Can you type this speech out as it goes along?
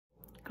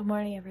Good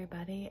morning,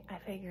 everybody. I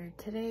figured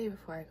today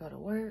before I go to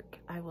work,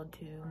 I will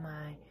do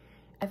my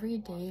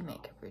everyday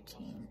makeup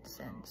routine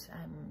since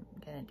I'm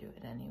gonna do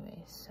it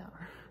anyway. So,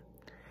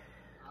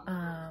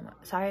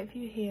 sorry if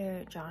you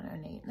hear John or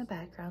Nate in the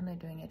background. They're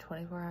doing a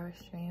 24-hour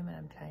stream and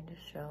I'm trying to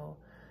show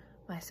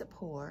my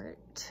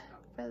support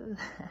for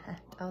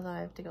that. Although I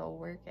have to go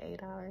work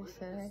 8 hours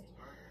today.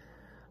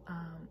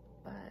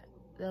 But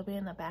they'll be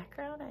in the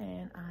background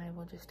and I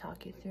will just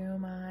talk you through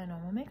my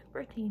normal makeup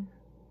routine.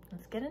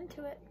 Let's get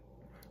into it.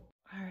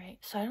 Alright,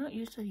 so I don't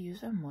usually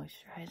use a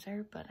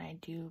moisturizer, but I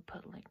do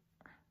put like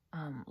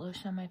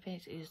lotion on my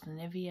face. I use the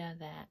Nivea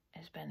that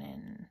has been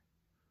in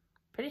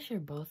pretty sure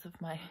both of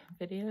my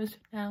videos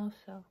now,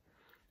 so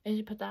I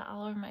usually put that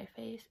all over my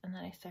face, and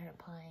then I start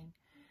applying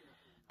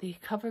the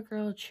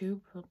CoverGirl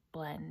True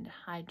Blend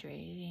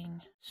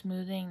Hydrating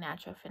Smoothing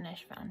Natural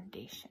Finish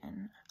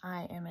Foundation.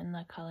 I am in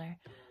the color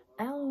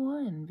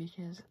L1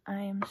 because I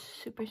am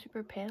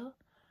super pale.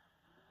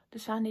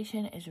 This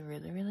foundation is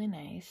really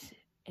nice.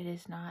 It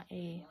is not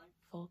a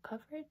full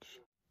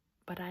coverage,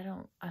 but I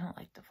don't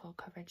like the full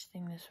coverage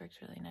thing. This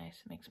works really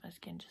nice. It makes my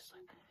skin just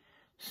like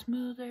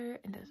smoother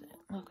and doesn't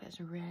look as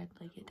red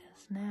like it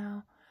does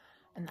now,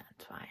 and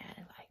that's why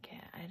I like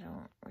it. I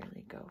don't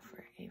really go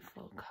for a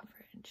full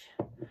coverage.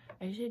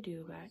 I usually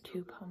do about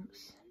 2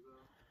 pumps.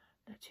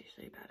 That's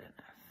usually about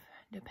enough,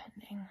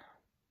 depending.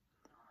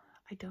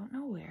 I don't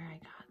know where I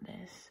got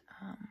this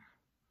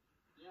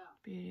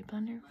beauty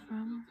blender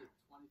from.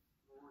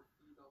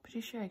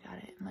 Pretty sure I got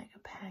it in like a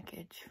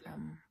package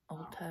from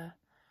Ulta.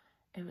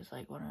 It was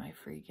like one of my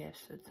free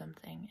gifts with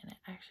something, and it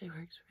actually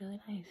works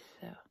really nice.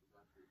 So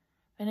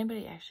if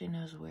anybody actually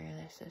knows where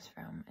this is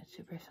from, it's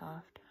super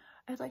soft.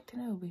 I'd like to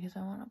know because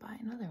I want to buy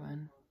another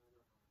one.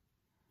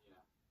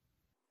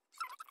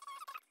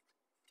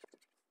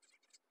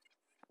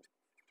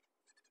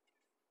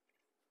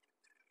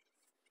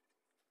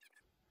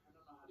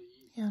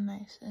 See how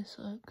nice this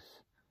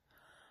looks.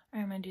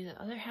 Alright, I'm gonna do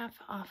the other half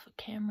off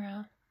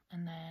camera,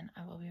 and then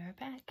I will be right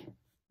back.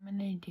 I'm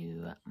gonna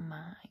do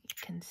my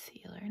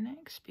concealer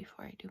next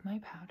before I do my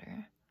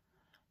powder.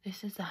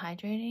 This is the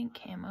Hydrating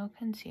Camo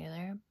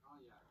Concealer,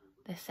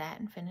 the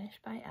Satin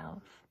Finish by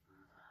e.l.f.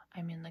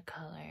 I'm in the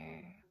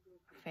color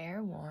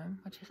Fair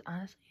Warm, which is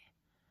honestly,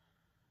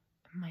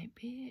 it might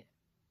be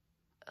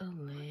a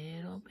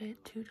little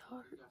bit too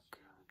dark,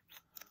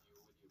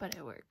 but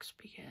it works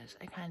because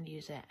I kind of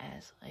use it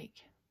as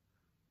like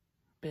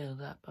build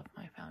up of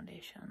my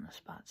foundation on the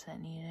spots that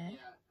need it.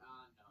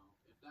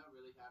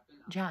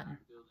 John,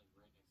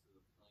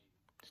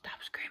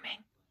 stop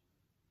screaming.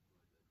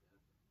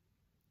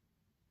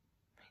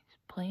 He's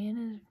playing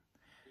his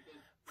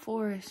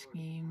forest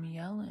game,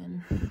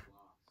 yelling.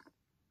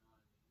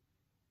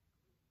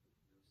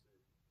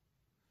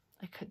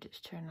 I could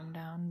just turn him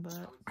down,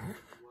 but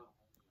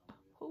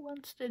who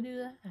wants to do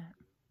that?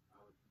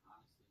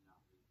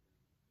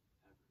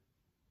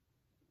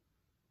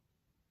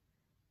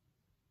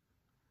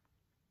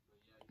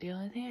 The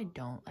only thing I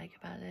don't like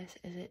about this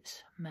is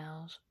it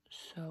smells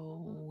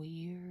so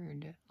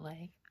weird.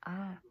 Like,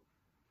 and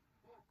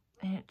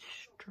it's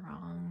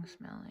strong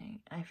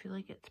smelling. I feel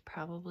like it's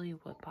probably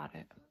what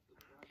bothers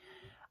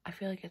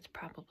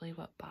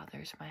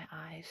my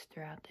eyes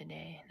throughout the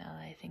day now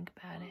that I think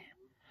about it.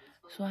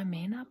 So I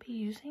may not be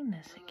using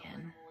this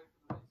again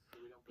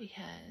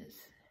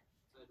because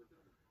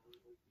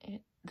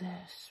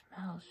the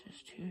smell's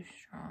just too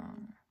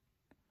strong.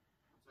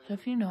 So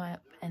if you know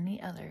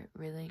any other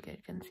really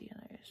good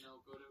concealers,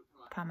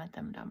 comment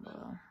them down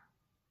below.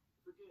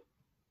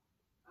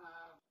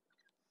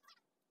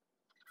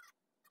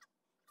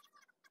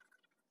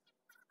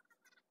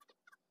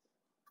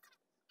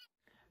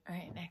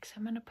 Alright, next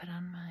I'm going to put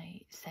on my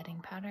setting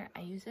powder.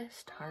 I use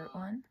this Tarte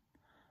one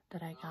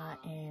that I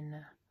got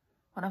in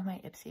one of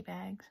my Ipsy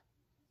bags.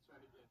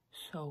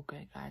 So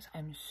good, guys.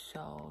 I'm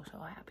so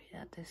happy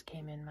that this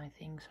came in my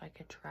thing so I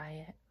could try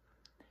it.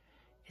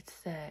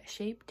 It's the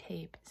Shape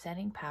Tape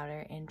Setting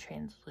Powder in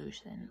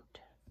Translucent.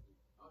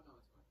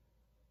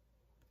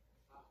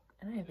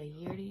 And I have a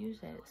year to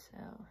use it, so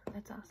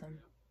that's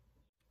awesome.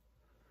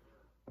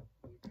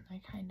 I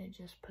kind of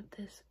just put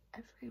this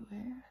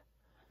everywhere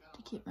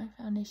to keep my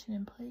foundation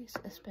in place,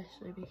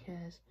 especially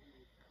because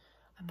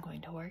I'm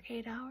going to work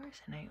 8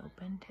 hours and I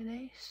opened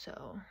today,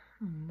 so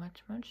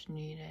much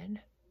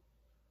needed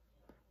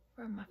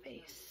for my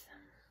face.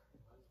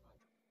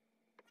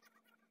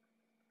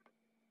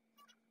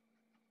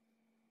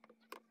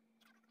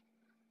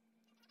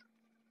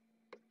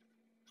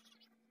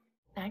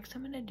 Next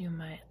I'm gonna do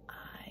my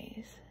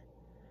eyes,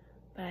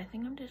 but I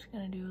think I'm just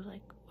gonna do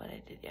like what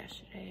I did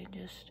yesterday,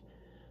 just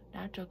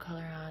natural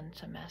color on,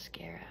 some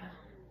mascara,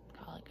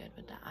 call it good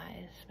with the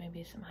eyes,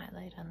 maybe some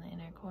highlight on the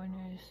inner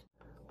corners,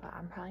 but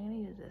I'm probably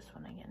gonna use this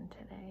one again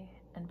today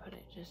and put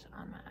it just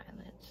on my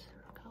eyelids,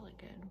 call it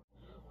good.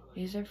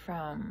 These are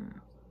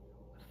from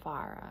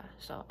Farah,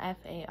 so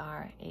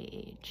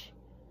F-A-R-A-H,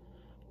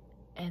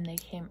 and they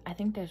came, I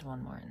think there's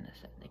one more in this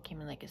set. They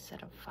came in like a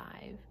set of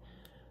 5.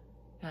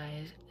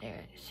 Guys,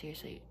 they're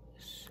seriously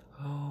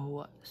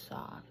so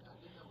soft.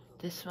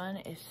 This one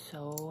is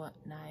so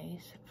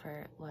nice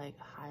for like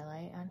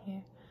highlight on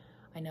here.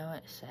 I know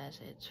it says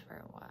it's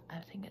for what? I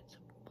think it's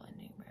a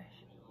blending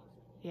brush.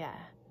 Yeah,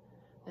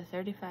 the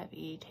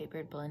 35E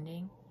tapered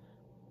blending.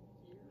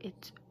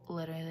 It's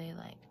literally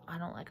like, I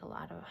don't like a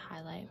lot of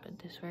highlight, but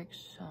this works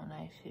so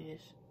nice. You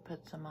just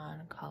put some on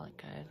and call it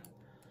good.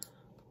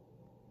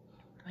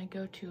 My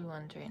go-to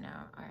ones right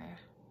now are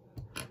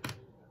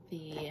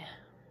the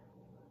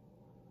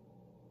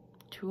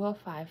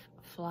 205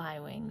 Fly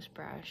Wings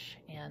brush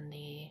and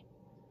the,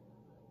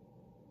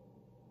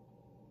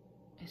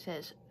 it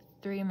says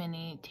 3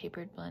 mini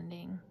tapered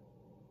blending.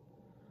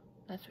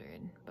 That's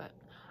weird, but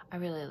I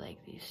really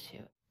like these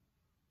two.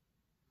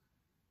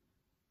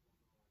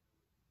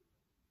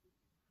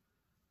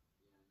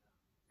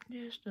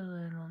 Just a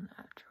little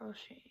natural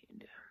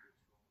shade.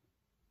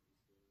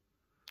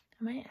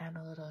 I might add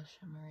a little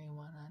shimmery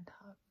one on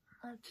top.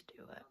 Let's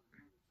do it.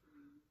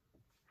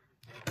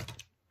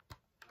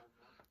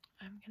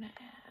 I'm gonna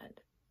add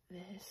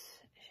this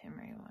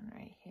shimmery one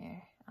right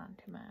here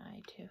onto my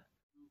eye too.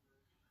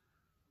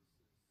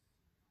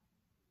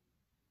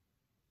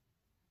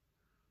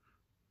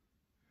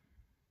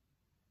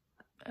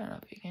 I don't know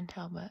if you can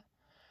tell, but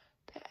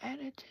I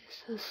added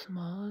just the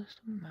smallest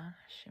amount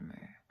of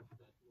shimmer.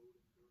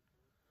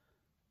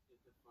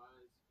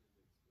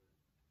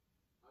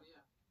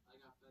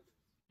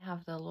 I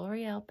have the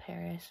L'Oreal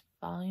Paris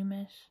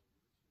Voluminous.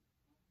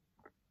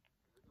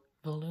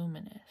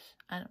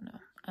 I don't know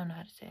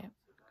how to say it.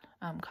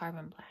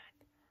 Carbon black.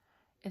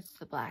 It's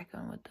the black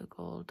one with the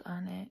gold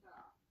on it.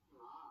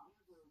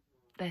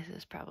 This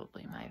is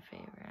probably my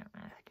favorite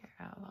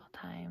mascara of all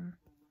time.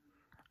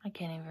 I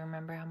can't even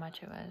remember how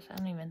much it was. I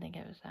don't even think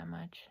it was that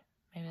much.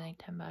 Maybe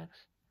like 10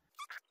 bucks.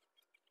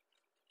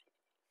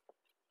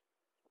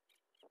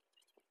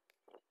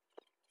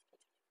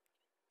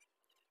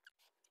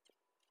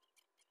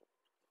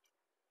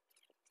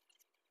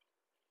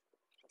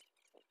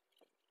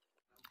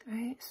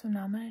 Alright, so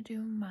now I'm gonna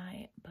do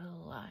my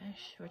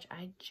blush, which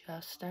I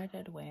just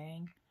started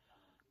wearing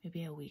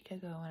maybe a week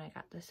ago when I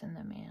got this in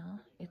the mail.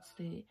 It's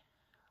the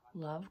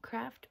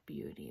Lovecraft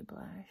Beauty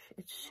blush.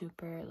 It's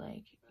super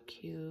like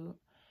cute.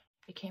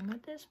 It came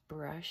with this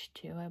brush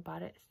too. I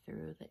bought it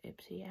through the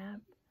Ipsy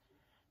app.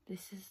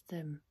 This is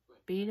the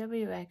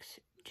BWX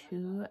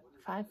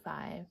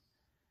 255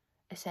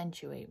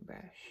 Accentuate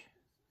brush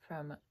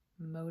from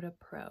Moda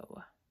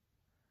Pro.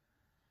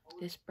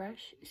 This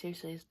brush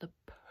seriously is the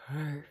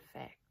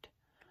perfect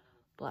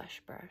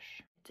blush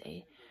brush. It's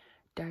a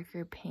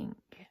darker pink.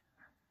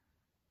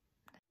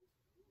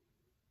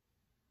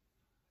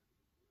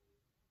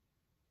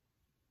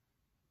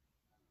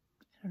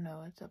 I don't know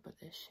what's up with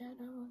this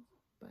shadow,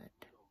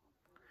 but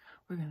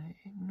we're gonna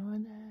ignore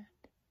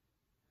that.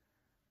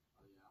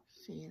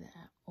 See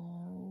that?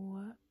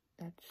 Oh,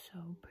 that's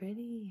so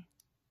pretty.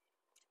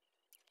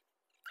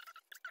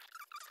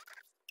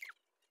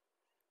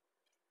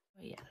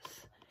 But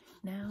yes,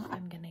 now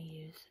I'm gonna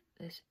use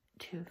this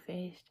Too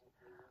Faced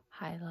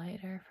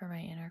highlighter for my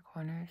inner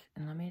corners,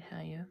 and let me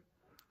tell you,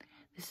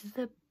 this is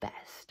the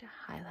best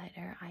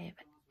highlighter I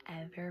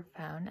have ever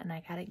found, and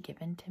I got it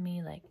given to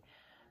me like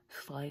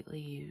slightly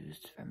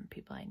used from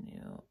people I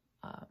knew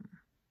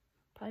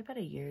probably about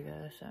a year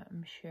ago, so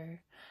I'm sure.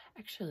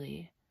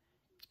 Actually,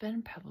 it's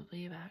been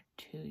probably about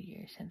 2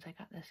 years since I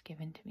got this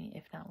given to me,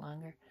 if not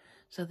longer.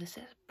 So this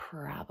is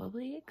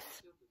probably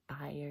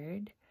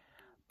expired,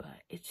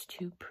 but it's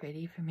too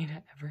pretty for me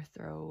to ever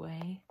throw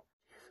away.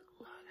 Just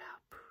look how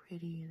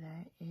pretty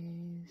that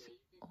is.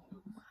 Oh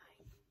my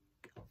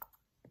god.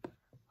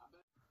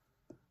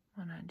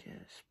 I'm gonna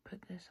just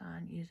put this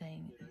on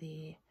using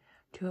the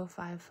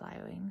 205 Fly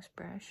Wings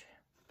brush.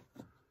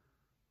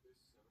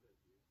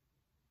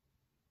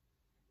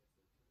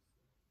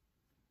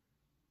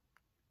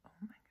 Oh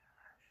my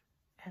gosh,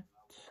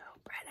 it's so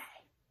pretty.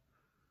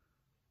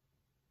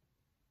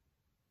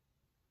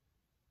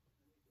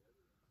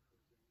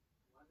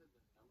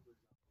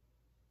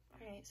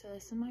 Alright, so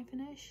this is my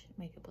finished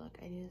makeup look.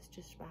 I do this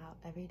just about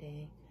every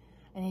day.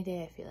 Any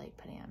day I feel like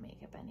putting on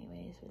makeup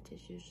anyways, which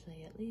is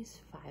usually at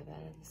least 5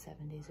 out of the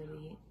 7 days a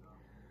week.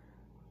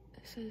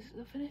 This is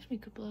the finished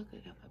makeup look. I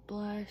got my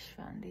blush,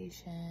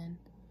 foundation.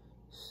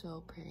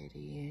 So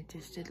pretty.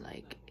 Just did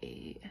like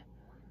a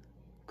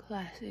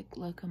classic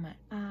look on my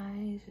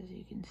eyes, as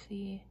you can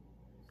see.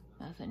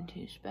 Nothing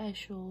too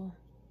special.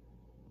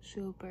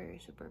 Super,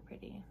 super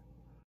pretty.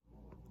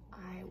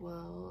 I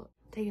will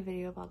take a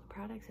video of all the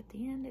products at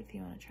the end if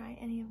you want to try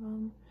any of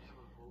them.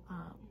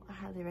 I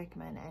highly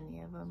recommend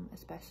any of them,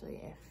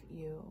 especially if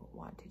you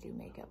want to do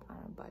makeup on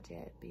a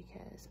budget,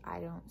 because I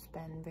don't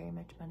spend very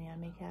much money on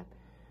makeup.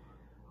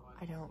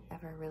 I don't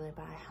ever really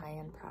buy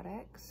high-end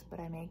products, but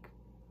I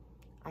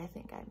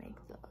think I make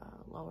the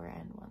lower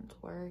end ones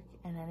work,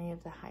 and any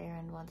of the higher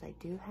end ones I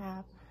do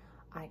have,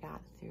 I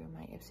got through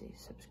my Ipsy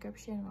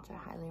subscription, which I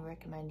highly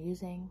recommend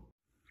using.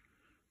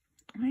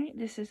 Alright,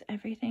 this is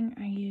everything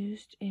I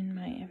used in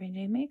my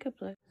everyday makeup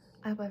look.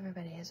 I hope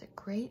everybody has a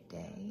great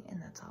day,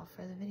 and that's all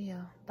for the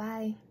video.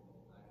 Bye!